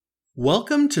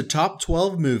Welcome to Top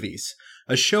 12 Movies,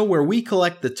 a show where we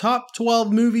collect the top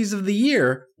 12 movies of the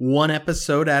year, one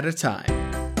episode at a time.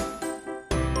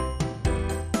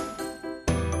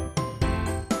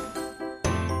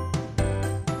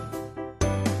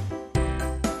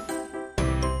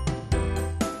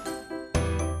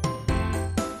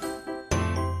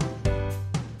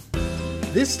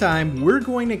 This time, we're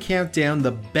going to count down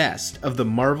the best of the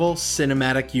Marvel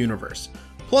Cinematic Universe.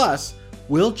 Plus,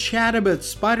 we'll chat about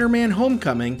Spider-Man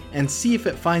Homecoming and see if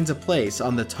it finds a place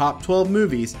on the top 12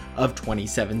 movies of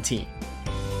 2017.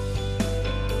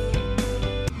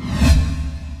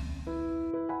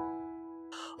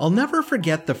 I'll never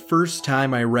forget the first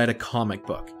time I read a comic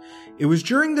book. It was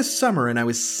during the summer and I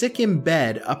was sick in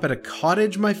bed up at a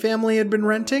cottage my family had been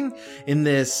renting in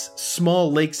this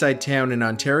small lakeside town in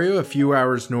Ontario, a few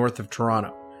hours north of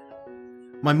Toronto.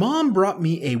 My mom brought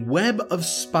me a Web of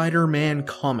Spider-Man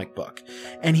comic book,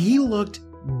 and he looked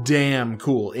damn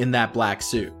cool in that black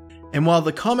suit. And while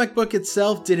the comic book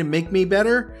itself didn't make me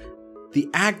better, the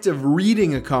act of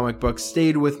reading a comic book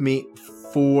stayed with me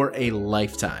for a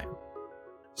lifetime.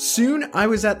 Soon, I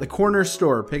was at the corner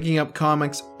store picking up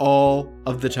comics all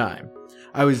of the time.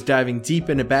 I was diving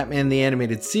deep into Batman the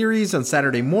Animated Series on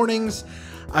Saturday mornings.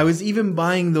 I was even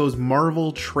buying those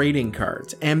Marvel trading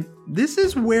cards, and this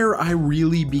is where I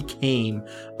really became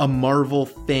a Marvel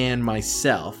fan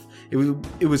myself.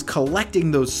 It was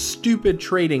collecting those stupid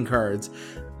trading cards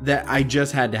that I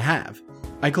just had to have.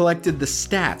 I collected the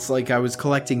stats like I was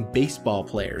collecting baseball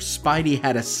players. Spidey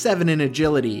had a 7 in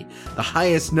agility, the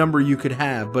highest number you could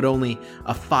have, but only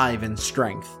a 5 in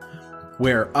strength.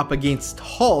 Where up against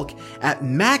Hulk, at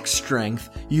max strength,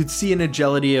 you'd see an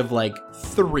agility of like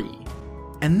 3.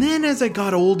 And then as I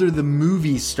got older, the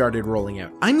movies started rolling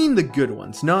out. I mean the good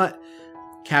ones, not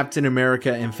Captain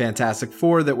America and Fantastic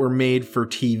Four that were made for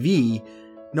TV.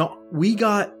 No, we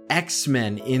got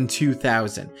X-Men in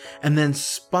 2000, and then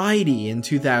Spidey in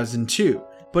 2002.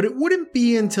 But it wouldn't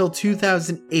be until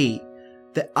 2008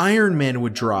 that Iron Man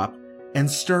would drop and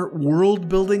start world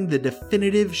building the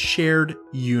definitive shared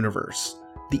universe,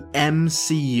 the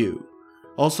MCU,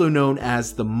 also known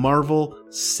as the Marvel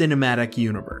Cinematic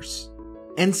Universe.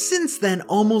 And since then,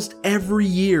 almost every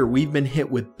year we've been hit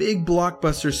with big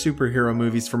blockbuster superhero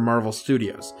movies from Marvel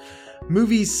Studios.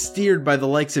 Movies steered by the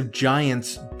likes of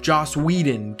giants Joss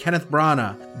Whedon, Kenneth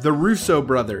Branagh, the Russo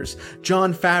brothers,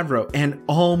 Jon Favreau, and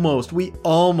we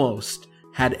almost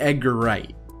had Edgar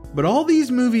Wright. But all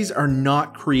these movies are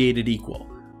not created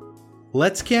equal.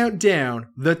 Let's count down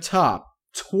the top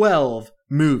 12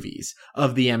 movies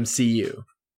of the MCU.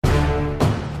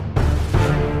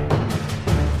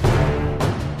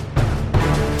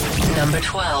 Number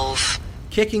 12.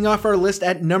 Kicking off our list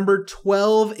at number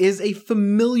 12 is a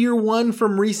familiar one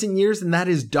from recent years, and that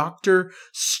is Doctor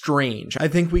Strange. I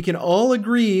think we can all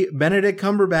agree Benedict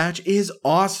Cumberbatch is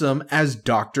awesome as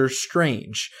Doctor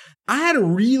Strange. I had a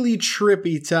really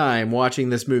trippy time watching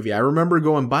this movie. I remember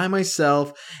going by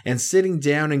myself and sitting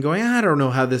down and going, I don't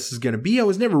know how this is going to be. I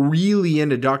was never really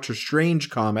into Doctor Strange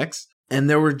comics, and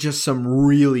there were just some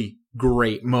really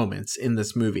great moments in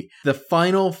this movie. The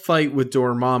final fight with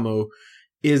Dormammu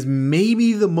is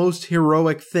maybe the most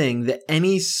heroic thing that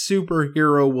any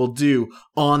superhero will do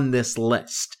on this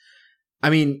list. I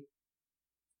mean,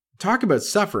 talk about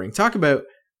suffering. Talk about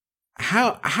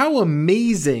how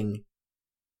amazing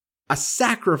a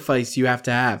sacrifice you have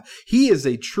to have. He is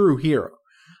a true hero.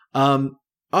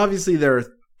 Obviously, there are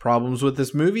problems with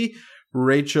this movie.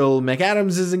 Rachel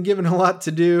McAdams isn't given a lot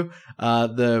to do.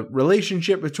 The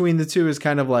relationship between the two is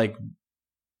kind of like,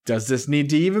 does this need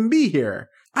to even be here?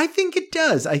 I think it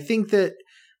does. I think that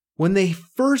when they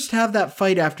first have that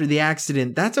fight after the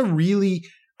accident, that's a really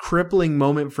crippling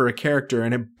moment for a character,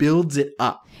 and it builds it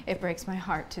up. It breaks my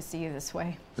heart to see you this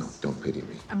way. No, don't pity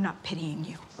me. I'm not pitying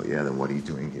you. Oh, yeah, then what are you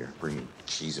doing here? Bringing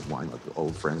cheese and wine like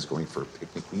old friends going for a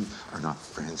picnic? We are not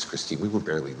friends, Christine. We were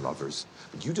barely lovers.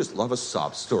 But you just love a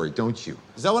sob story, don't you?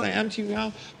 Is that what I am to you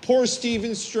now? Poor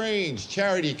Stephen Strange,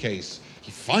 charity case. He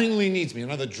finally needs me,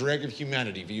 another dreg of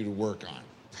humanity for you to work on.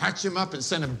 Patch him up and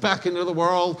send him back into the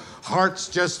world, hearts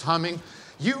just humming.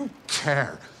 You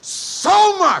care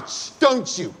so much,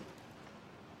 don't you?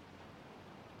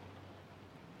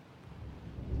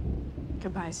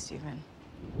 Goodbye, Stephen.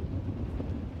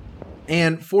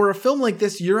 And for a film like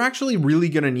this, you're actually really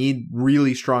going to need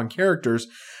really strong characters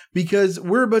because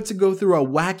we're about to go through a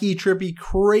wacky, trippy,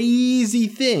 crazy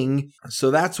thing. So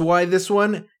that's why this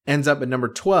one ends up at number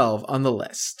 12 on the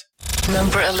list.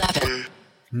 Number 11.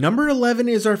 Number 11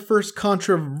 is our first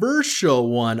controversial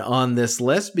one on this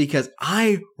list because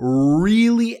I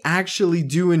really actually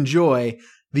do enjoy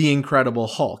The Incredible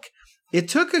Hulk. It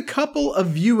took a couple of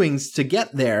viewings to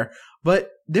get there, but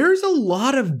there's a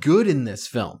lot of good in this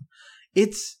film.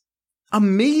 It's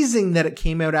amazing that it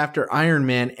came out after Iron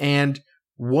Man and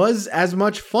was as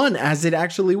much fun as it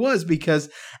actually was, because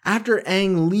after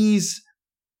Ang Lee's,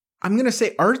 I'm going to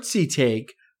say, artsy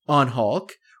take on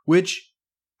Hulk, which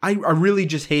I really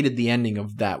just hated the ending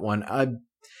of that one.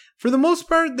 For the most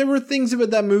part, there were things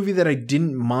about that movie that I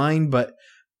didn't mind, but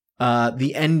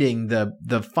the ending,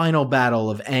 the final battle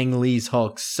of Ang Lee's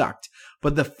Hulk sucked.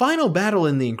 But the final battle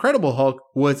in The Incredible Hulk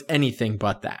was anything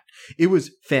but that. It was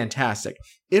fantastic.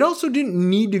 It also didn't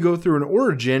need to go through an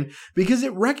origin because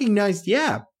it recognized,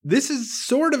 yeah, this is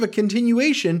sort of a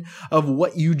continuation of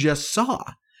what you just saw.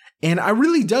 And I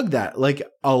really dug that, like,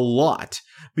 a lot,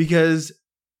 because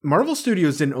Marvel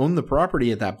Studios didn't own the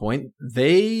property at that point.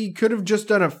 They could have just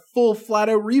done a full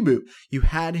flat-out reboot. You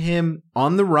had him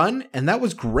on the run, and that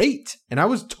was great. And I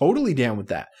was totally down with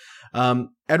that.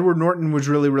 Edward Norton was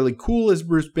really, really cool as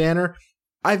Bruce Banner.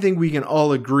 I think we can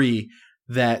all agree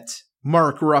that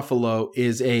Mark Ruffalo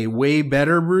is a way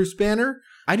better Bruce Banner.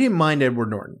 I didn't mind Edward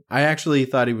Norton. I actually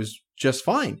thought he was just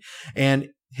fine. And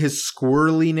his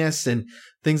squirreliness and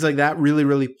things like that really,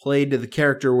 really played to the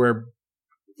character where,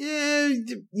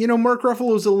 Mark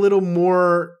Ruffalo's a little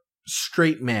more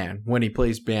straight man when he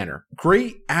plays Banner.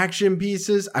 Great action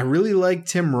pieces. I really like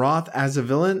Tim Roth as a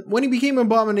villain. When he became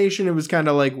Abomination, it was kind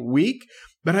of like weak,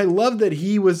 but I love that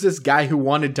he was this guy who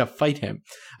wanted to fight him.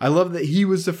 I love that he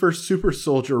was the first super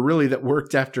soldier really that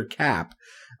worked after Cap.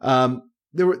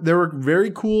 There were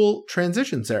very cool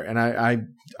transitions there, and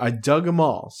I dug them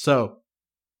all. So,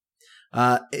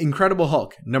 Incredible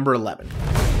Hulk, number 11.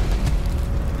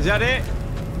 Is that it?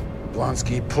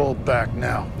 Blonsky, pull back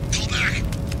now. Pull back.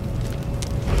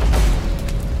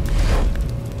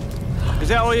 Is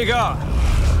that all you got?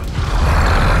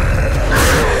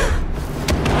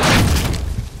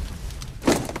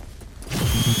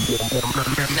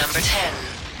 Number 10.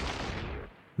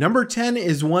 Number 10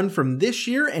 is one from this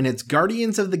year, and it's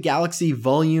Guardians of the Galaxy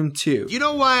Volume 2. You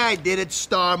know why I did it,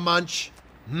 Star Munch?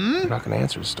 You're not gonna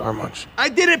answer, Star Munch. I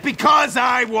did it because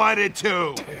I wanted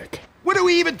to. Dick. What are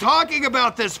we even talking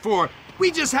about this for?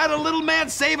 We just had a little man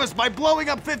save us by blowing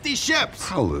up 50 ships.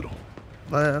 How little?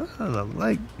 I don't know,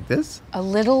 like this? A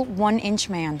little 1-inch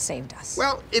man saved us.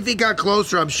 Well, if he got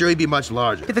closer, I'm sure he'd be much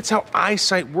larger. Hey, that's how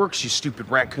eyesight works, you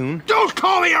stupid raccoon. Don't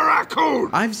call me a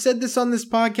raccoon! I've said this on this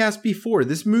podcast before.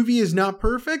 This movie is not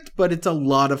perfect, but it's a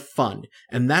lot of fun.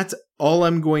 And that's all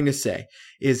I'm going to say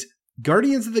is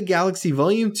Guardians of the Galaxy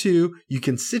Volume 2, you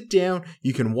can sit down,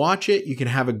 you can watch it, you can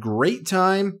have a great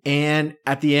time, and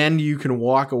at the end, you can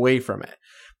walk away from it.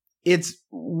 It's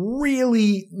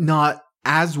really not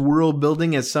as world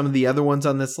building as some of the other ones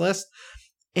on this list,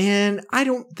 and I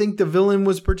don't think the villain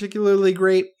was particularly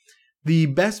great. The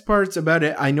best parts about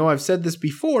it, I know I've said this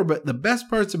before, but the best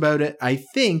parts about it, I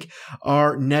think,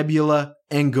 are Nebula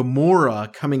and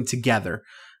Gamora coming together.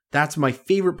 That's my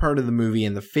favorite part of the movie,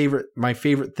 and my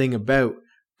favorite thing about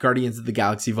Guardians of the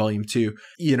Galaxy Volume 2.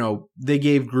 You know, they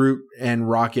gave Groot and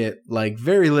Rocket like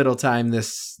very little time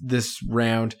this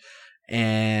round,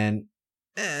 and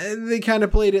they kind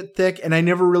of played it thick, and I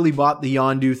never really bought the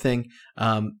Yondu thing.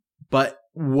 But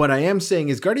what I am saying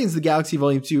is Guardians of the Galaxy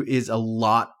Volume 2 is a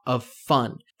lot of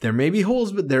fun. There may be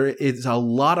holes, but there is a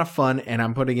lot of fun, and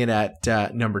I'm putting it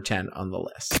at number 10 on the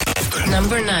list.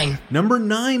 Number 9. Number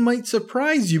 9 might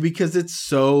surprise you because it's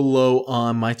so low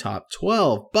on my top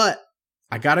 12, but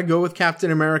I gotta go with Captain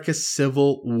America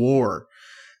Civil War.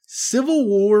 Civil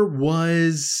War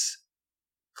was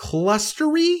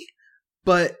clustery,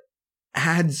 but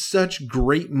had such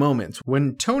great moments.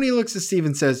 When Tony looks at Steve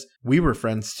and says, "We were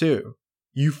friends too,"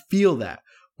 you feel that.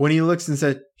 When he looks and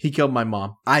said, "He killed my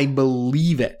mom," I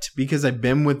believe it because I've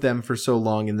been with them for so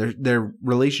long and their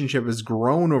relationship has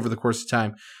grown over the course of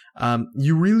time.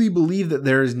 You really believe that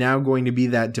there is now going to be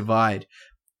that divide.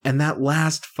 And that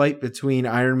last fight between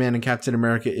Iron Man and Captain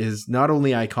America is not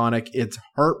only iconic, it's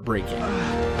heartbreaking.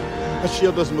 That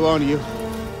shield doesn't belong to you.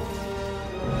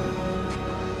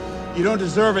 You don't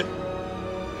deserve it.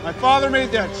 My father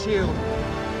made that shield.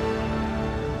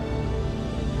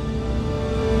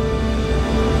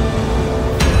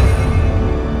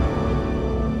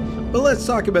 But let's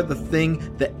talk about the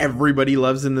thing that everybody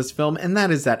loves in this film, and that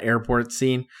is that airport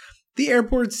scene. The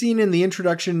airport scene in the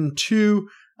introduction to,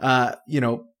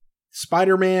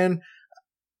 Spider-Man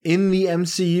in the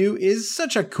MCU is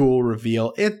such a cool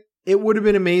reveal. It would have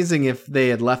been amazing if they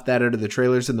had left that out of the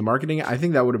trailers and the marketing. I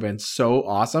think that would have been so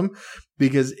awesome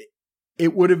because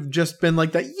it would have just been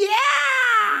like the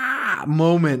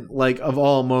moment, like of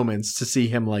all moments, to see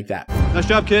him like that. Nice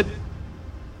job, kid.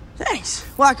 Thanks.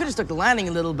 Well, I could have stuck the landing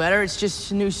a little better. It's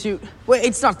just a new suit. Wait,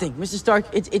 it's nothing. Mr. Stark,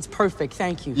 it's perfect.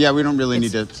 Thank you. Yeah, we don't really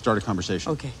need to start a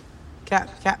conversation. Okay.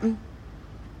 Captain?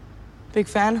 Big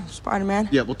fan of Spider-Man?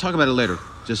 Yeah, we'll talk about it later.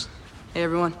 Just... Hey,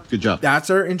 everyone. Good job. That's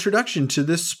our introduction to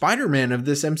this Spider-Man of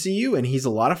this MCU, and he's a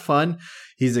lot of fun.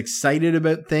 He's excited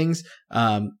about things.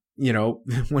 You know,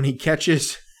 when he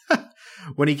catches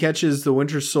the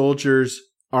Winter Soldier's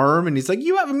arm, and he's like,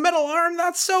 "You have a metal arm?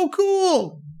 That's so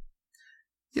cool."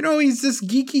 You know, he's this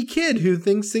geeky kid who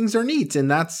thinks things are neat,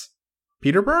 and that's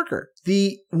Peter Parker.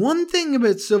 The one thing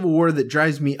about Civil War that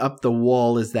drives me up the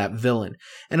wall is that villain.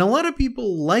 And a lot of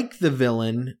people like the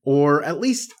villain, or at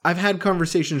least I've had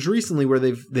conversations recently where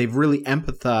they've really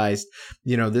empathized,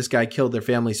 you know, this guy killed their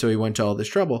family, so he went to all this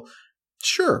trouble.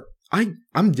 Sure,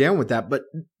 I'm down with that, but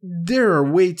there are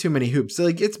way too many hoops.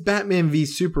 Like, it's Batman v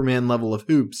Superman level of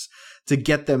hoops to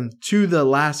get them to the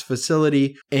last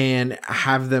facility and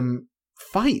have them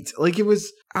fight. Like,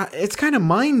 it's kind of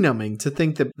mind-numbing to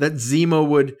think that Zemo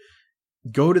would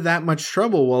go to that much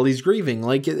trouble while he's grieving.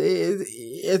 Like,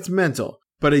 it's mental.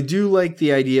 But I do like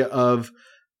the idea of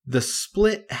the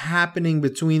split happening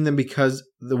between them because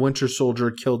the Winter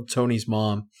Soldier killed Tony's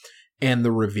mom, and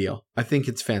the reveal. I think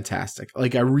it's fantastic.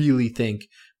 Like, I really think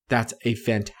that's a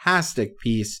fantastic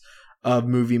piece of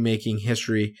movie-making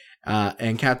history.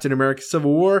 And Captain America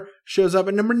Civil War shows up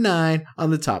at number 9 on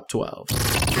the top 12.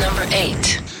 Number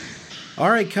 8. All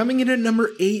right, coming in at number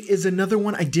 8 is another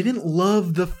one I didn't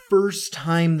love the first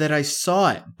time that I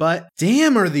saw it, but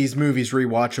damn are these movies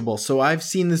rewatchable. So I've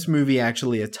seen this movie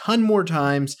actually a ton more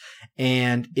times,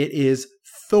 and it is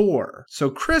Thor.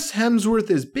 So Chris Hemsworth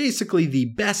is basically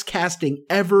the best casting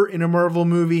ever in a Marvel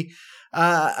movie.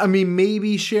 I mean,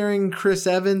 maybe sharing Chris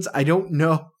Evans, I don't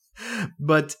know,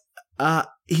 but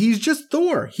he's just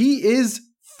Thor. He is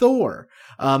Thor.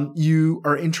 You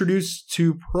are introduced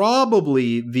to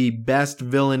probably the best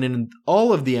villain in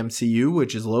all of the MCU,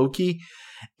 which is Loki.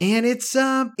 And it's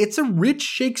a rich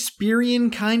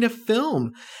Shakespearean kind of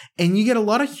film. And you get a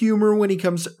lot of humor when he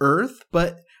comes to Earth,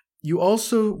 but you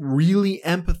also really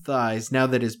empathize now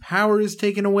that his power is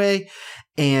taken away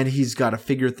and he's got to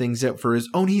figure things out for his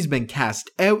own. He's been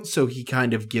cast out, so he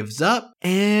kind of gives up,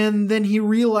 and then he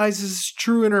realizes his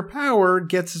true inner power,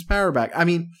 gets his power back. I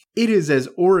mean, it is as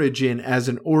origin as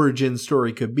an origin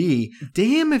story could be.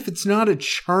 Damn if it's not a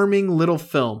charming little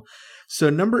film. So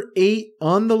number 8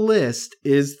 on the list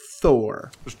is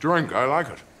Thor. This drink, I like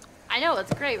it. I know,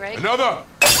 it's great, right? Another!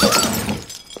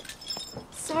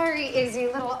 Sorry, Izzy,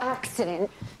 little accident.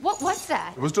 What was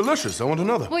that? It was delicious. I want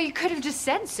another. Well, you could have just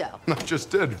said so. I just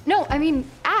did. No, I mean,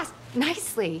 ask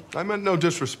nicely. I meant no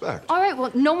disrespect. All right, well,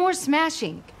 no more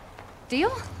smashing.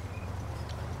 Deal?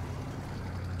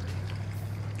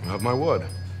 I have my word.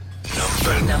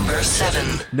 Number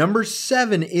 7. Number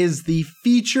 7 is the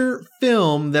feature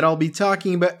film that I'll be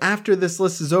talking about after this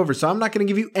list is over, so I'm not going to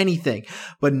give you anything.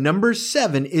 But number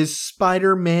 7 is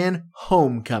Spider-Man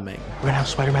Homecoming. We're going to have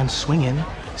Spider-Man swing in,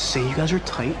 say you guys are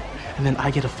tight, and then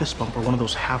I get a fist bump or one of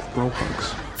those half-bro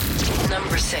hugs.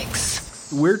 Number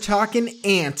 6. We're talking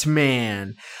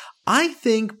Ant-Man. I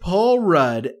think Paul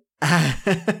Rudd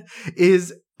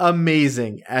is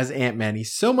amazing as Ant-Man.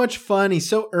 He's so much fun. He's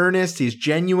so earnest. He's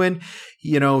genuine.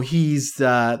 You know, he's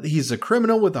a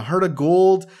criminal with a heart of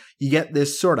gold. You get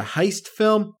this sort of heist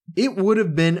film. It would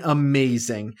have been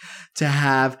amazing to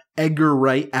have Edgar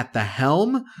Wright at the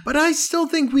helm, but I still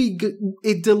think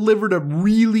it delivered a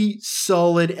really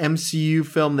solid MCU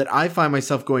film that I find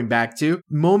myself going back to.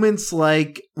 Moments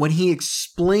like when he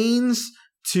explains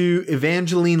to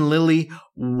Evangeline Lilly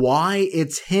why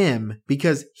it's him,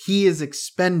 because he is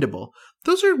expendable.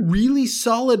 Those are really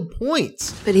solid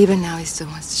points. But even now, he still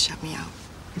wants to shut me out.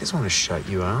 He doesn't want to shut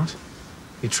you out.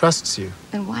 He trusts you.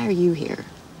 Then why are you here?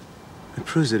 It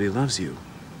proves that he loves you.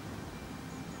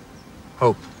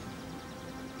 Hope.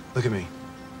 Look at me.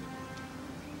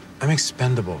 I'm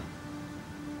expendable.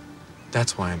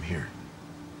 That's why I'm here.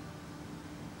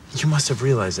 You must have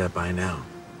realized that by now.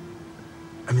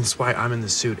 I mean, it's why I'm in the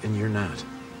suit and you're not.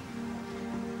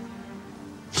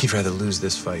 He'd rather lose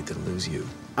this fight than lose you.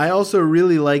 I also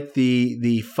really like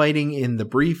the fighting in the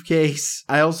briefcase.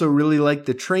 I also really like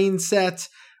the train set.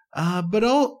 But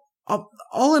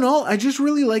all in all, I just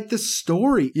really like the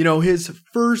story. You know, his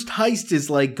first heist is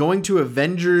like going to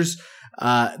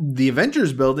the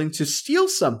Avengers building to steal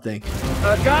something.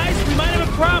 Guys, we might have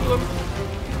a problem.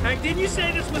 Didn't you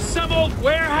say this was some old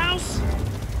warehouse?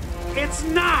 It's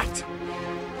not!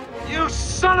 You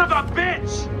son of a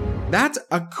bitch! That's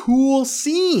a cool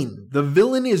scene. The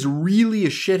villain is really a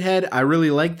shithead. I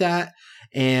really like that.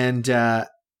 And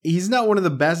he's not one of the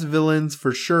best villains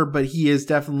for sure, but he is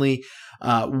definitely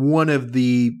one of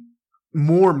the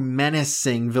more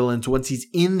menacing villains once he's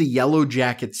in the Yellow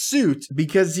Jacket suit,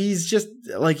 because he's just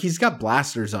like, he's got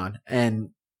blasters on, and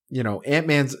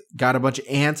Ant-Man's got a bunch of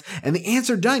ants, and the ants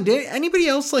are dying. Did anybody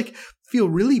else feel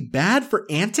really bad for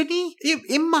Anthony?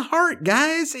 In my heart,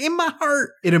 guys, in my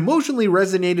heart. It emotionally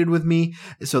resonated with me,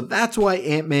 so that's why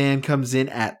Ant-Man comes in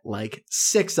at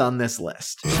 6 on this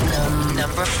list.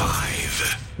 Number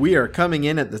 5. We are coming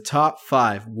in at the top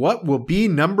 5. What will be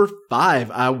number 5?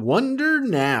 I wonder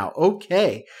now.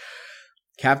 Okay.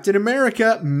 Captain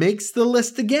America makes the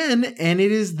list again, and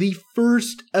it is the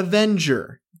first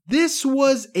Avenger. This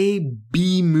was a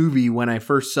B movie when I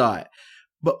first saw it.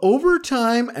 But over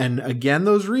time, and again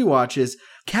those rewatches,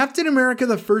 Captain America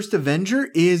the First Avenger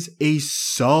is a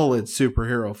solid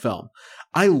superhero film.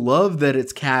 I love that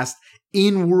it's cast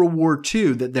in World War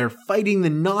II, that they're fighting the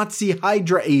Nazi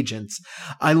Hydra agents.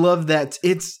 I love that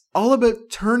it's all about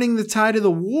turning the tide of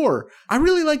the war. I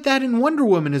really like that in Wonder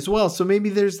Woman as well, so maybe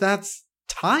there's that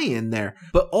tie-in there.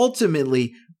 But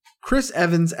ultimately, Chris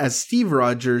Evans as Steve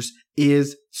Rogers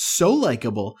is so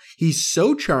likable. He's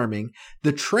so charming.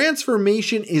 The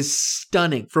transformation is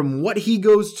stunning from what he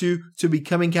goes to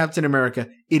becoming Captain America.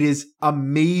 It is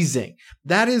amazing.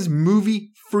 That is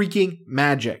movie freaking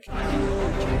magic.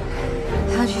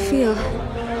 How'd you feel?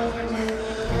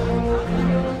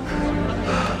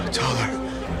 Taller.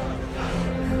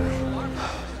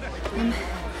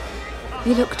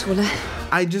 You look taller.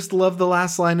 I just love the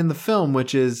last line in the film,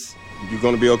 which is, "You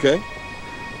gonna be okay?"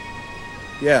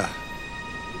 Yeah,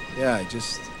 I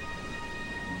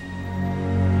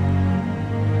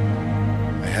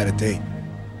had a date.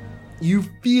 you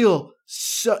feel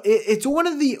so, it's one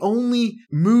of the only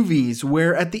movies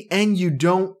where at the end you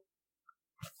don't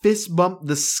fist bump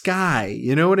the sky.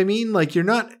 You know what I mean? You're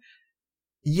not,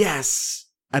 yes,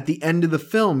 at the end of the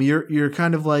film, you're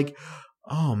kind of like,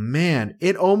 oh man,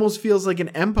 it almost feels like an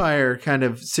Empire kind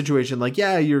of situation.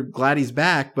 Yeah, you're glad he's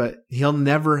back, but he'll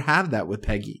never have that with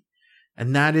Peggy.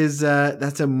 And that is,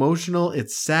 that's emotional.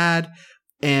 It's sad.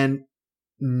 And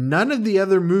none of the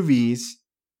other movies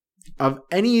of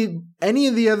any of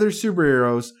the other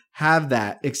superheroes have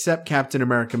that except Captain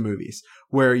America movies,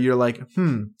 where you're like,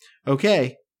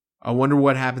 okay, I wonder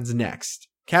what happens next.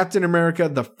 Captain America,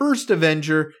 the First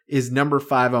Avenger, is number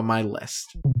 5 on my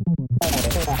list.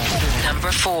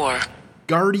 Number 4.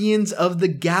 Guardians of the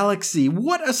Galaxy.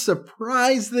 What a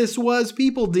surprise this was.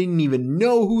 People didn't even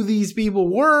know who these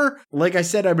people were. Like I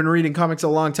said, I've been reading comics a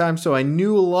long time, so I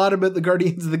knew a lot about the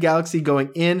Guardians of the Galaxy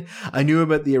going in. I knew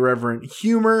about the irreverent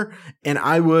humor, and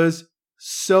I was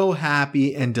so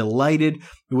happy and delighted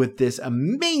with this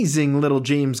amazing little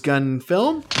James Gunn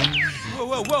film.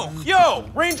 Whoa. Yo,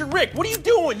 Ranger Rick, what are you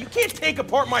doing? You can't take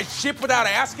apart my ship without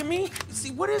asking me.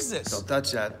 See, what is this? Don't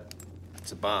touch that.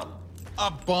 It's a bomb. A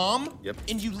bomb? Yep.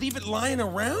 And you leave it lying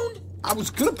around? I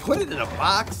was gonna put it in a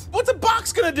box. What's a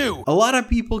box gonna do? A lot of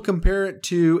people compare it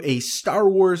to a Star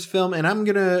Wars film, and I'm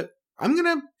gonna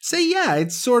say, yeah,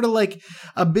 it's sort of like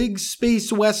a big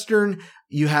space western.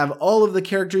 You have all of the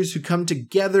characters who come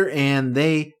together and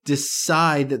they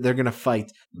decide that they're gonna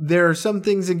fight. There are some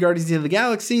things in Guardians of the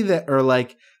Galaxy that are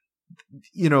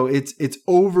it's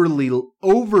over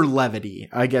levity,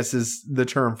 I guess is the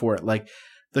term for it.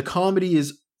 The comedy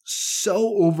is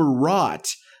so overwrought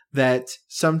that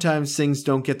sometimes things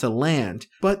don't get to land.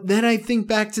 But then I think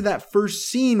back to that first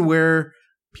scene where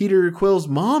Peter Quill's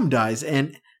mom dies,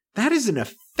 and that is an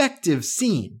effective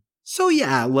scene. So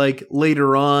yeah,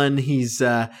 later on, he's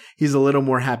a little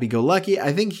more happy-go-lucky.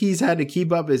 I think he's had to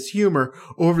keep up his humor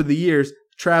over the years,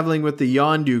 traveling with the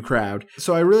Yondu crowd.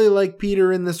 So I really like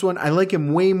Peter in this one. I like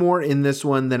him way more in this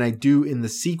one than I do in the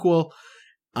sequel.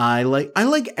 I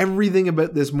like everything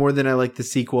about this more than I like the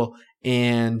sequel,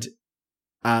 and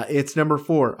it's number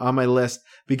 4 on my list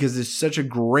because it's such a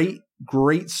great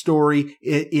story.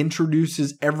 It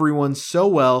introduces everyone so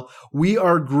well. We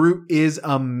Are Groot is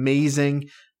amazing.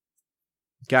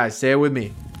 Guys, say it with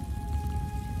me.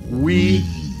 We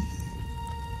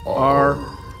are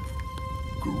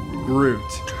Groot.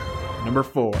 Number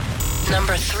 4.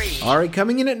 Number 3. All right,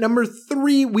 coming in at number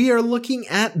 3, we are looking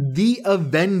at The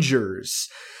Avengers.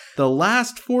 The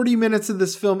last 40 minutes of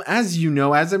this film, as you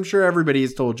know, as I'm sure everybody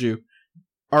has told you,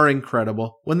 are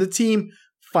incredible. When the team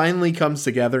finally comes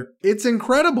together, it's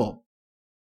incredible.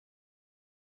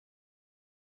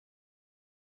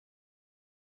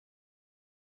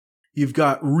 You've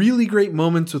got really great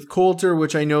moments with Coulter,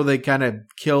 which I know they kind of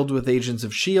killed with Agents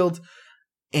of S.H.I.E.L.D.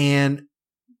 And,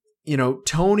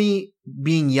 Tony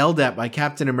being yelled at by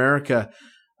Captain America,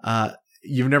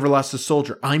 you've never lost a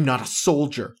soldier. I'm not a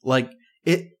soldier.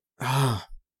 It's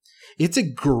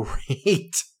a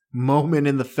great moment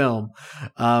in the film.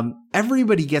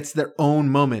 Everybody gets their own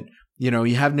moment. You know,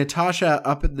 you have Natasha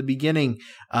up at the beginning,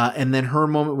 and then her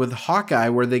moment with Hawkeye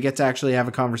where they get to actually have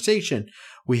a conversation.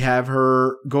 We have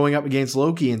her going up against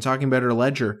Loki and talking about her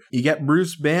ledger. You get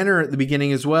Bruce Banner at the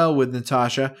beginning as well with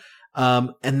Natasha.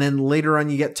 And then later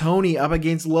on you get Tony up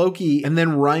against Loki and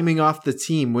then rhyming off the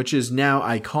team, which is now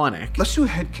iconic. Let's do a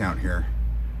head count here.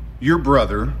 Your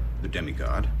brother, the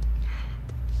demigod.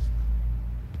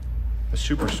 A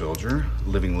super soldier,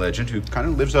 living legend who kind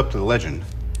of lives up to the legend.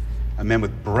 A man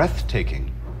with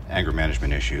breathtaking anger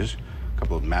management issues, a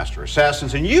couple of master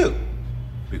assassins, and you,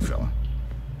 big fella.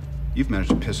 You've managed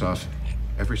to piss off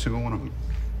every single one of them.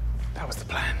 That was the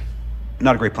plan.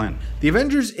 Not a great plan. The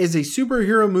Avengers is a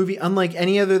superhero movie unlike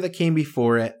any other that came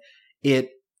before it.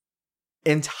 It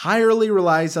entirely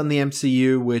relies on the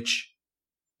MCU, which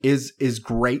is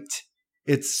great.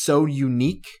 It's so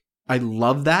unique. I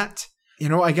love that. You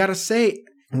know, I gotta say,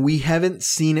 we haven't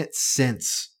seen it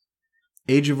since.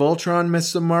 Age of Ultron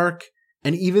missed the mark,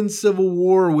 and even Civil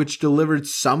War, which delivered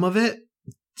some of it,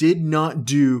 did not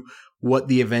do what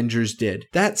the Avengers did.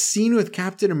 That scene with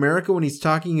Captain America when he's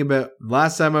talking about,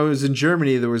 last time I was in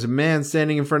Germany, there was a man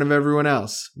standing in front of everyone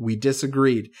else. We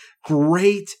disagreed.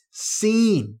 Great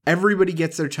scene. Everybody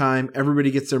gets their time.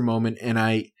 Everybody gets their moment.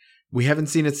 And we haven't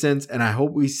seen it since, and I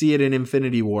hope we see it in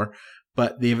Infinity War.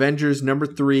 But the Avengers, number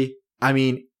 3, I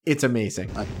mean, it's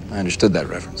amazing. I understood that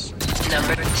reference.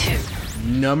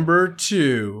 Number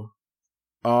 2.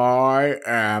 I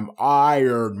am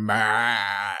Iron Man.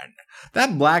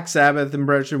 That Black Sabbath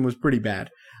impression was pretty bad.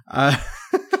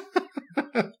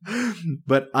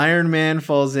 But Iron Man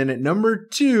falls in at number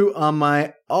 2 on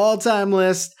my all-time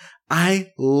list.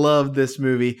 I love this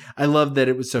movie. I love that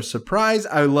it was a surprise.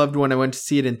 I loved when I went to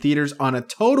see it in theaters on a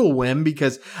total whim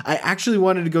because I actually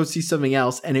wanted to go see something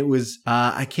else. And it was,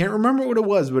 I can't remember what it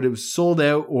was, but it was sold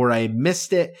out or I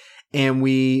missed it. And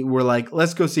we were like,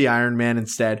 let's go see Iron Man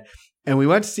instead. And we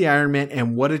went to see Iron Man,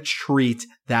 and what a treat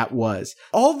that was.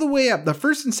 All the way up, the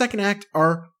first and second act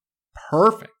are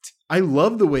perfect. I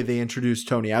love the way they introduce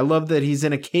Tony. I love that he's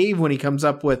in a cave when he comes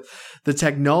up with the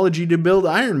technology to build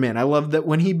Iron Man. I love that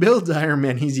when he builds Iron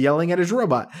Man, he's yelling at his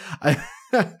robot.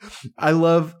 I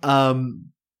love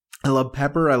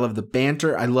Pepper. I love the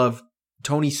banter. I love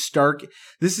Tony Stark.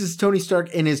 This is Tony Stark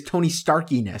in his Tony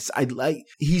Starkiness.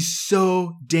 He's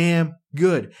so damn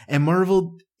good. And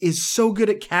Marvel is so good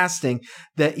at casting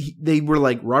that they were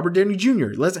like, Robert Downey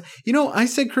Jr. I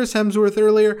said Chris Hemsworth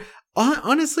earlier.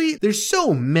 Honestly, there's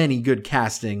so many good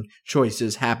casting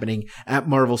choices happening at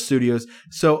Marvel Studios.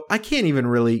 So I can't even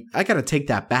I got to take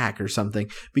that back or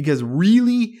something because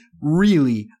really,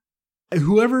 really,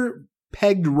 whoever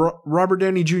pegged Robert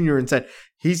Downey Jr. and said,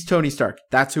 he's Tony Stark.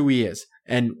 That's who he is.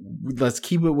 And let's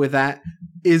keep it with that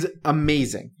is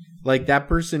amazing. Like that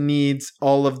person needs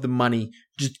all of the money.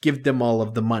 Just give them all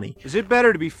of the money. Is it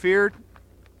better to be feared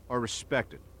or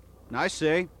respected? And I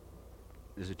say,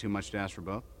 is it too much to ask for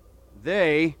both?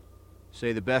 They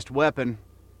say the best weapon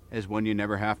is one you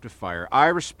never have to fire. I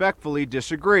respectfully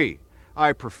disagree.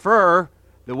 I prefer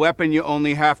the weapon you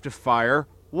only have to fire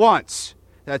once.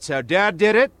 That's how Dad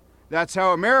did it. That's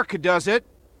how America does it.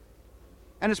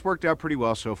 And it's worked out pretty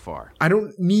well so far. I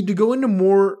don't need to go into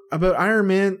more about Iron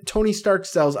Man. Tony Stark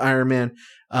sells Iron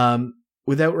Man.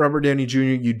 Without Robert Downey Jr.,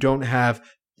 you don't have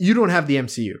the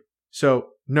MCU. So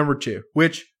number 2,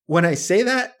 which when I say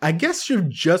that, I guess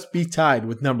should just be tied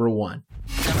with number 1.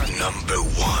 Number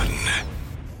 1.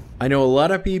 I know a lot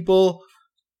of people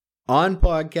on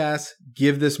podcasts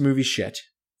give this movie shit.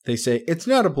 They say, it's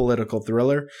not a political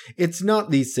thriller. It's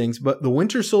not these things, but The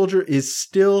Winter Soldier is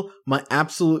still my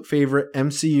absolute favorite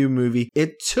MCU movie.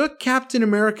 It took Captain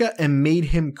America and made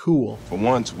him cool. For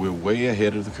once, we're way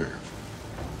ahead of the curve.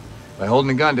 By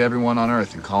holding a gun to everyone on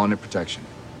Earth and calling it protection.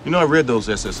 You know, I read those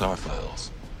SSR files.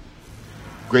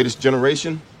 Greatest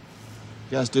Generation?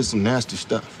 You guys did some nasty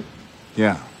stuff.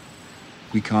 Yeah.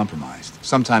 We compromised,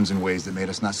 sometimes in ways that made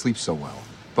us not sleep so well.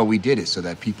 But we did it so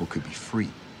that people could be free.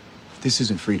 This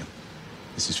isn't freedom.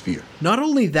 This is fear. Not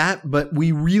only that, but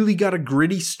we really got a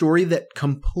gritty story that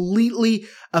completely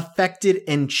affected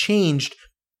and changed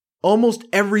almost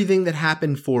everything that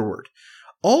happened forward.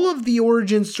 All of the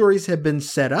origin stories have been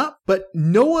set up, but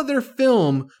no other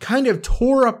film kind of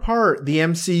tore apart the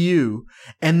MCU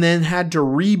and then had to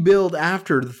rebuild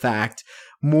after the fact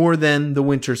more than The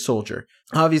Winter Soldier.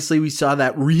 Obviously, we saw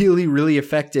that really, really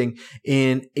affecting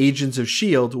in Agents of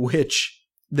S.H.I.E.L.D., which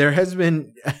there's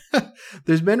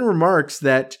been remarks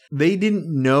that they didn't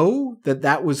know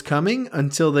that was coming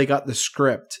until they got the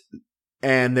script.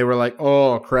 And they were like,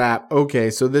 oh, crap. Okay,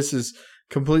 so this is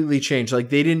completely changed. Like,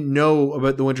 they didn't know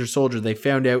about the Winter Soldier. They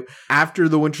found out after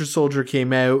the Winter Soldier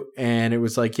came out, and it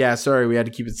was like, yeah, sorry, we had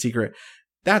to keep it secret.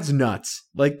 That's nuts.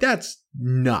 Like, that's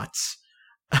nuts.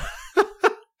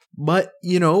 But,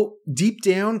 you know, deep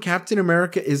down, Captain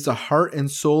America is the heart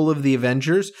and soul of the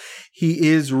Avengers.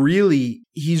 He's really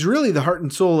the heart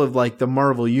and soul of, like, the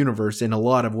Marvel Universe in a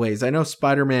lot of ways. I know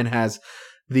Spider-Man has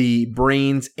the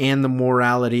brains and the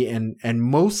morality, and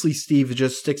mostly Steve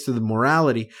just sticks to the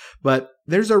morality, but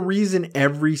there's a reason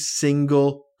every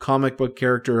single comic book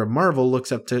character of Marvel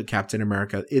looks up to Captain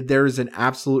America. There is an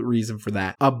absolute reason for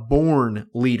that. A born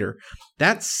leader.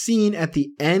 That scene at the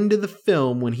end of the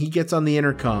film when he gets on the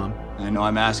intercom. I know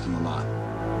I'm asking a lot.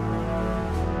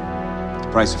 The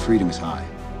price of freedom is high.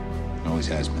 It always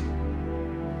has been.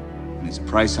 And it's a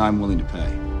price I'm willing to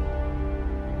pay.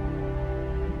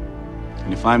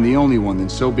 And if I'm the only one, then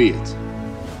so be it.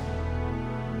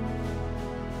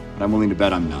 But I'm willing to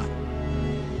bet I'm not.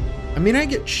 I mean, I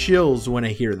get chills when I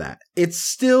hear that. It's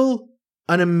still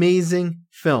an amazing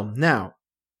film. Now,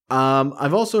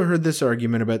 I've also heard this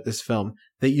argument about this film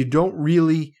that you don't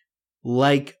really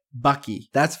like Bucky.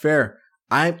 That's fair.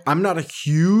 I'm not a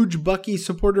huge Bucky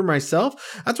supporter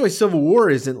myself. That's why Civil War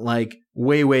isn't like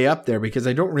way up there, because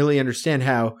I don't really understand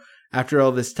how, after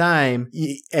all this time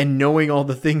and knowing all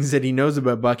the things that he knows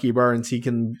about Bucky Barnes, he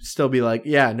can still be like,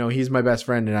 yeah, no, he's my best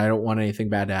friend and I don't want anything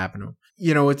bad to happen to him.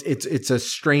 You know, it's a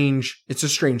strange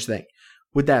thing.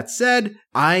 With that said,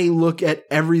 I look at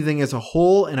everything as a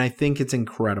whole and I think it's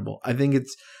incredible. I think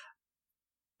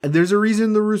there's a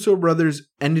reason the Russo brothers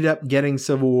ended up getting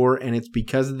Civil War, and it's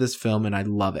because of this film, and I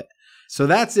love it. So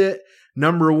that's it.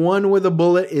 Number 1 with a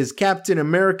bullet is Captain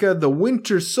America, the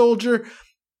Winter Soldier.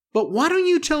 But why don't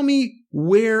you tell me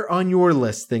where on your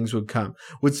list things would come?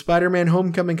 Would Spider-Man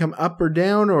Homecoming come up or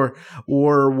down, or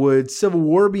would Civil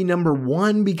War be number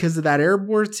 1 because of that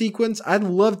airport sequence? I'd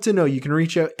love to know. You can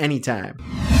reach out anytime.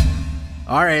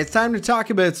 All right, it's time to talk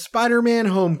about Spider-Man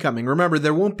Homecoming. Remember,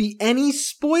 there won't be any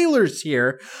spoilers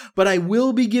here, but I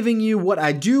will be giving you what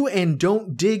I do and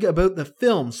don't dig about the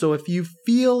film. So if you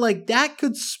feel like that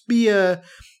could be a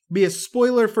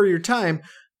spoiler for your time,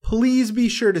 please be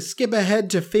sure to skip ahead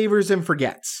to favors and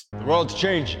forgets. The world's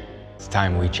changing. It's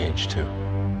time we change too.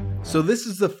 So this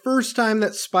is the first time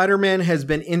that Spider-Man has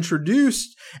been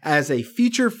introduced as a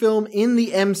feature film in the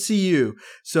MCU.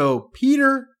 So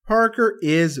Peter Parker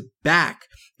is back.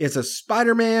 It's a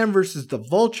Spider-Man versus the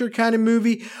Vulture kind of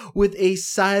movie with a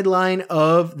sideline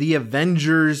of the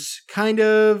Avengers kind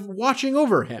of watching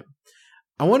over him.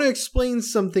 I want to explain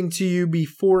something to you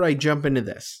before I jump into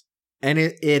this. And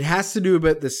it has to do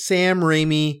about the Sam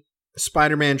Raimi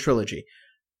Spider-Man trilogy.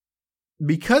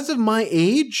 Because of my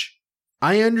age,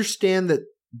 I understand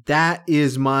that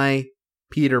is my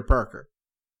Peter Parker.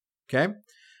 Okay?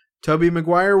 Tobey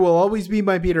Maguire will always be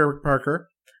my Peter Parker.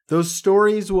 Those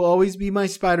stories will always be my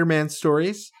Spider-Man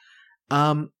stories.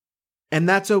 And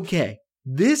that's okay.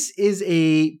 This is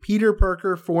a Peter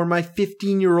Parker for my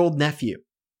 15-year-old nephew.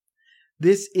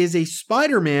 This is a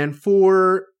Spider-Man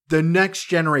for the next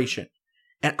generation.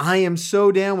 And I am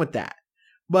so down with that.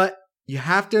 But you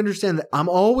have to understand that I'm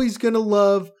always going to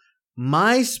love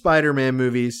my Spider-Man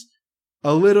movies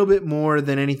a little bit more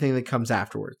than anything that comes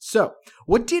afterwards. So,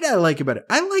 what did I like about it?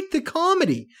 I liked the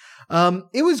comedy.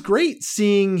 It was great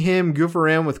seeing him goof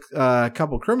around with a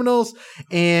couple criminals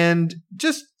and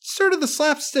just sort of the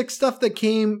slapstick stuff that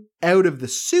came out of the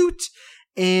suit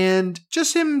and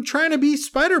just him trying to be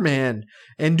Spider-Man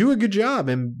and do a good job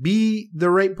and be the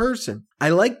right person. I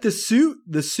liked the suit.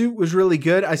 The suit was really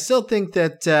good. I still think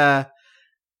that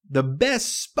the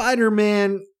best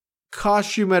Spider-Man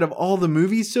costume out of all the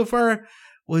movies so far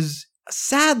was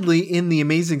sadly in The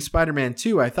Amazing Spider-Man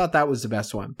 2. I thought that was the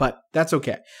best one, but that's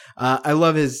okay. I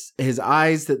love his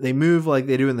eyes that they move like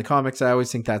they do in the comics. I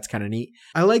always think that's kind of neat.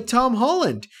 I like Tom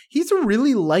Holland. He's a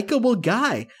really likable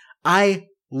guy. I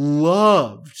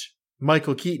loved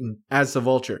Michael Keaton as the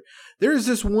Vulture. There's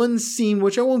this one scene,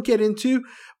 which I won't get into,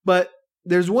 but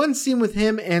there's one scene with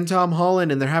him and Tom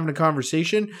Holland and they're having a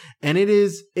conversation, and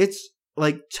it's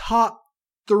like top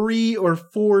 3 or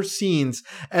 4 scenes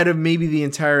out of maybe the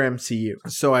entire MCU.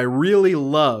 So I really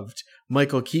loved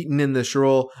Michael Keaton in this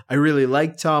role. I really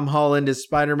liked Tom Holland as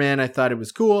Spider-Man. I thought it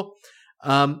was cool.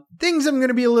 Things I'm going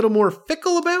to be a little more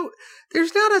fickle about.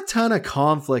 There's not a ton of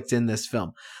conflict in this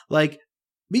film. Like,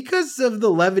 because of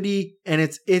the levity and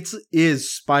it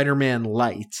is Spider-Man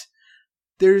light,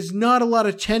 there's not a lot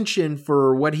of tension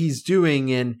for what he's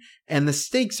doing, and the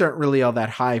stakes aren't really all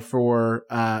that high for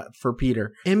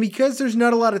Peter. And because there's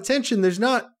not a lot of tension, there's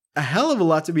not a hell of a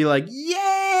lot to be like,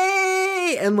 yay!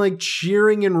 yay, and like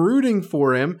cheering and rooting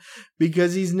for him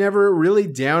because he's never really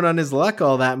down on his luck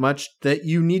all that much that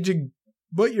you need to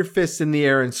put your fists in the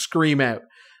air and scream out.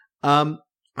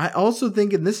 I also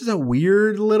think, and this is a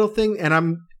weird little thing,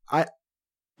 and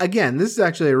again, this is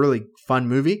actually a really fun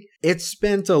movie. It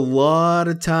spent a lot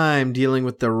of time dealing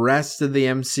with the rest of the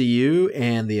MCU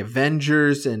and the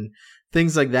Avengers and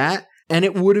things like that. And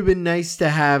it would have been nice to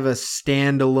have a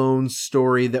standalone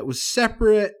story that was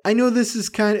separate. I know this is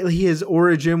kind of, his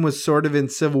origin was sort of in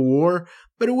Civil War,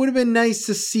 but it would have been nice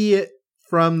to see it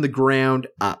from the ground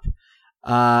up.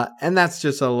 And that's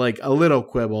just a little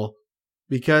quibble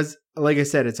because, like I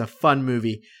said, it's a fun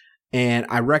movie and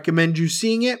I recommend you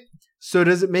seeing it. So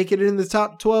does it make it in the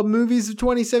top 12 movies of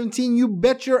 2017? You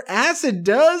bet your ass it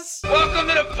does. Welcome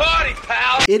to the party,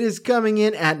 pal. It is coming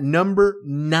in at number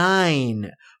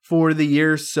 9 for the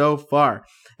year so far.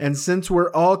 And since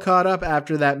we're all caught up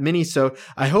after that mini-sode,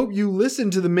 I hope you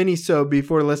listened to the mini-sode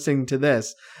before listening to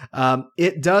this.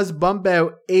 It does bump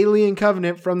out Alien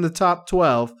Covenant from the top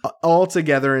 12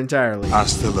 altogether entirely.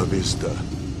 Hasta la vista,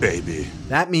 baby.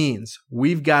 That means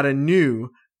we've got a new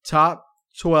top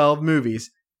 12 movies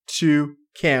to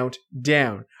count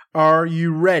down. Are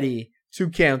you ready to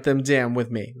count them down with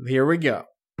me? Here we go.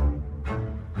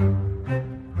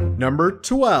 Number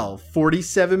 12,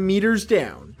 47 Meters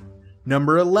Down.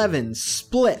 Number 11,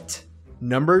 Split.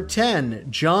 Number 10,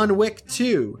 John Wick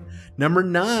 2. Number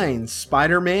 9,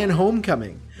 Spider-Man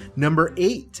Homecoming. Number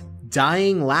 8,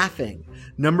 Dying Laughing.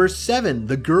 Number 7,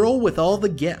 The Girl with All the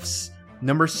Gifts.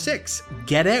 Number 6,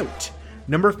 Get Out.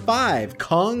 Number 5,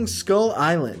 Kong Skull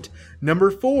Island.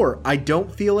 Number 4, I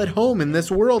Don't Feel at Home in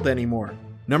This World Anymore.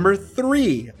 Number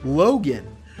 3, Logan.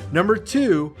 Number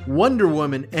 2, Wonder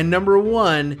Woman. And number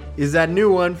 1 is that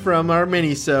new one from our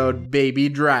mini-sode, Baby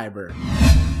Driver.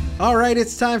 Alright,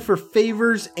 it's time for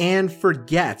favors and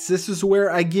forgets. This is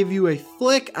where I give you a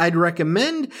flick I'd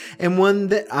recommend and one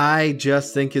that I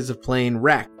just think is a plain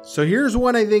wreck. So here's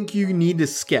one I think you need to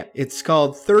skip. It's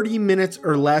called 30 Minutes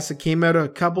or Less. It came out a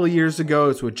couple of years ago.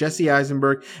 It's with Jesse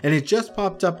Eisenberg and it just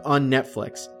popped up on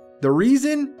Netflix. The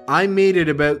reason I made it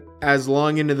about as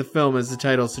long into the film as the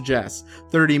title suggests,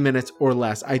 30 minutes or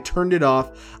less. I turned it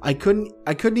off. I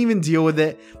couldn't even deal with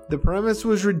it. The premise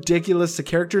was ridiculous. The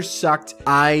characters sucked.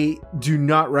 I do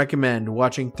not recommend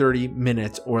watching 30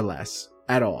 minutes or less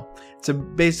at all. It's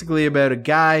basically about a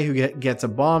guy who gets a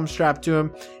bomb strapped to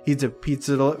him. He's a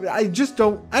pizza.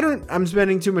 I'm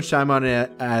spending too much time on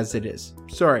it as it is.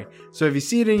 Sorry. So if you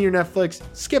see it in your Netflix,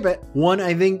 skip it. One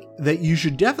I think that you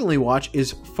should definitely watch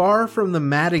is Far From the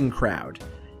Madding Crowd.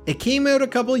 It came out a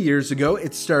couple years ago.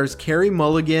 It stars Carey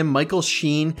Mulligan, Michael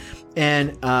Sheen,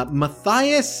 and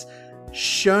Matthias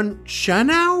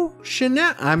Schoenaau?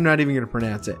 I'm not even going to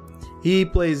pronounce it. He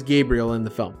plays Gabriel in the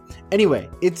film. Anyway,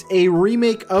 it's a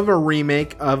remake of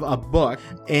a book,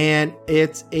 and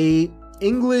it's a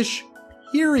English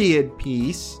period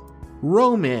piece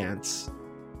romance.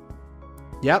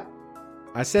 Yep,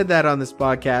 I said that on this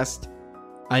podcast.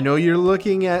 I know you're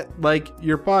looking at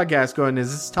your podcast going,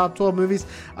 is this top 12 movies?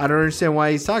 I don't understand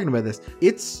why he's talking about this.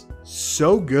 It's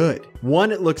so good.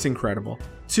 1, it looks incredible.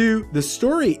 2, the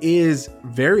story is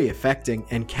very affecting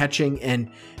and catching,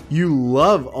 and you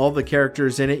love all the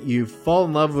characters in it. You fall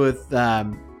in love with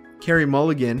Carey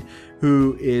Mulligan,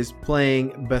 who is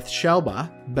playing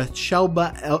Bathsheba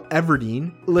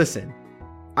Everdeen. Listen,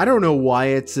 I don't know why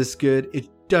it's this good. It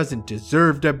doesn't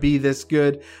deserve to be this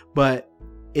good, but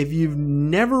if you've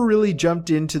never really jumped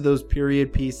into those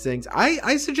period piece things,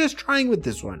 I suggest trying with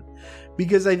this one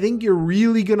because I think you're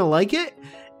really going to like it.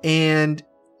 And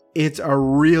it's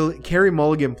Carey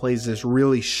Mulligan plays this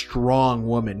really strong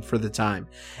woman for the time.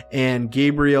 And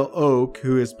Gabriel Oak,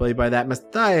 who is played by that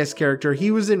Matthias character,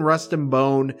 he was in Rust and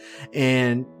Bone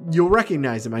and you'll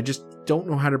recognize him. I just don't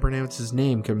know how to pronounce his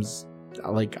name because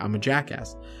I'm a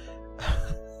jackass.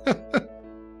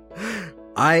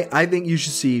 I think you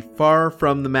should see Far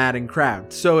From the Madding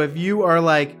Crowd. So if you are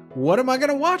like, what am I going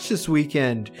to watch this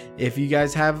weekend? If you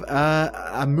guys have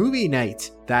a movie night,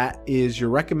 that is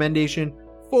your recommendation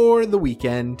for the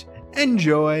weekend.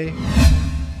 Enjoy.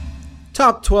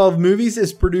 Top 12 Movies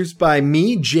is produced by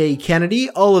me, Jay Kennedy.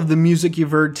 All of the music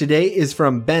you've heard today is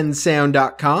from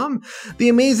bensound.com. The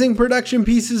amazing production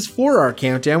pieces for our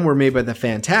countdown were made by the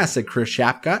fantastic Chris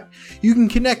Shapcott. You can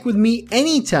connect with me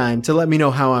anytime to let me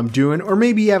know how I'm doing, or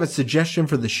maybe you have a suggestion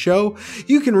for the show.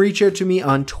 You can reach out to me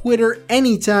on Twitter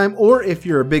anytime, or if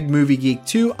you're a big movie geek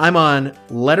too, I'm on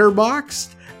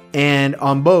Letterboxd, and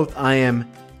on both I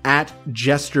am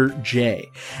 @JesterJ.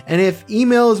 And if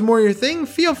email is more your thing,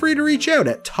 feel free to reach out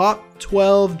at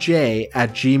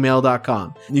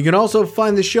top12j@gmail.com. You can also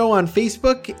find the show on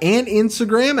Facebook and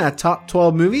Instagram at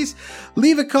Top12Movies.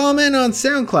 Leave a comment on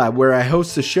SoundCloud where I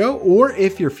host the show, or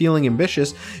if you're feeling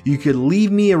ambitious, you could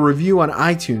leave me a review on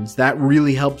iTunes. That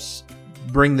really helps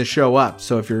bring the show up.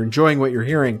 So if you're enjoying what you're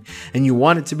hearing and you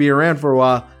want it to be around for a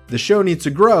while, the show needs to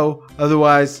grow.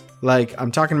 Otherwise,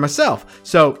 I'm talking to myself.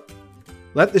 So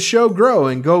let the show grow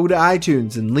and go to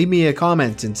iTunes and leave me a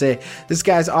comment and say, this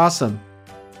guy's awesome.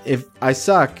 If I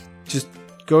suck, just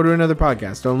go to another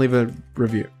podcast. Don't leave a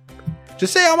review.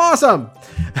 Just say I'm awesome.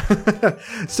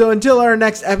 So until our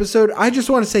next episode, I just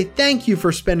want to say thank you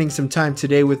for spending some time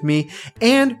today with me.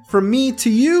 And from me to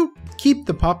you, keep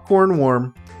the popcorn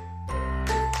warm.